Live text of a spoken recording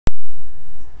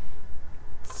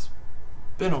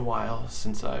been a while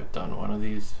since I've done one of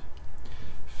these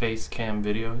face cam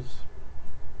videos.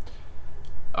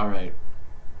 Alright,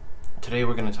 today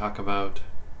we're going to talk about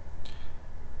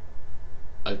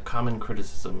a common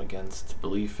criticism against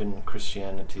belief in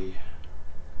Christianity.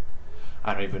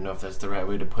 I don't even know if that's the right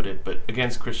way to put it, but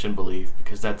against Christian belief,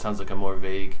 because that sounds like a more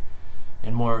vague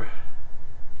and more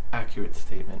accurate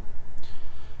statement.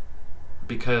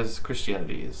 Because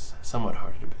Christianity is somewhat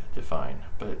hard to define,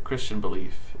 but Christian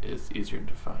belief is easier to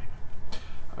define.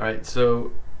 Alright,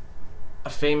 so a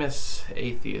famous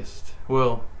atheist,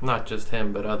 well, not just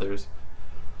him, but others,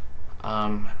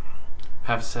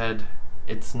 have said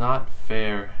it's not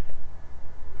fair,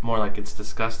 more like it's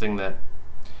disgusting that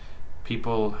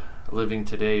people living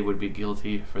today would be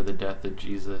guilty for the death of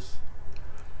Jesus,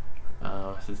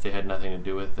 since they had nothing to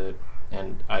do with it,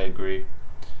 and I agree.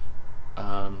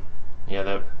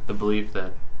 That the belief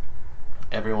that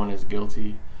everyone is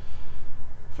guilty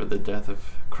for the death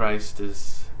of Christ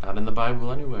is not in the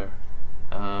Bible anywhere.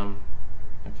 In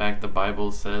fact, the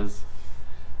Bible says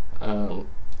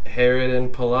Herod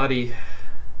and Pilate,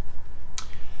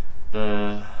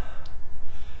 the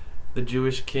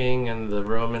Jewish king and the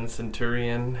Roman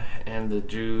centurion and the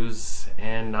Jews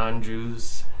and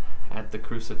non-Jews at the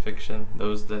crucifixion,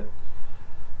 those that,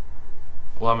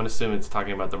 well, I'm going to assume it's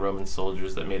talking about the Roman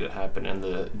soldiers that made it happen and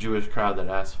the Jewish crowd that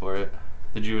asked for it.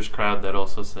 The Jewish crowd that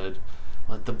also said,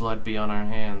 "Let the blood be on our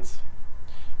hands,"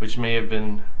 which may have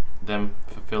been them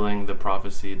fulfilling the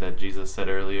prophecy that Jesus said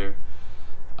earlier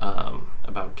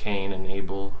about Cain and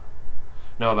Abel.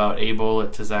 No, about Abel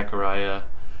to Zechariah.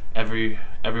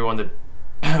 Everyone that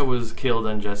was killed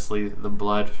unjustly, the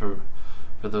blood for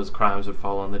those crimes would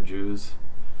fall on the Jews.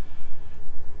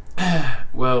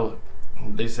 Well,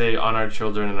 they say, on our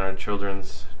children and our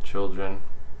children's children,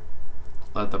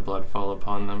 let the blood fall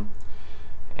upon them.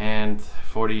 And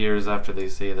 40 years after they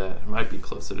say that, it might be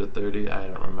closer to 30, I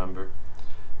don't remember.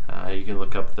 You can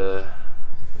look up the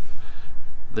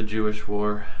Jewish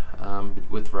war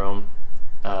with Rome.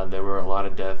 There were a lot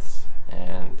of deaths,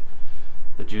 and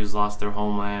the Jews lost their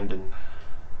homeland, and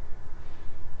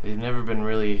they've never been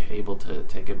really able to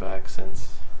take it back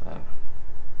since then.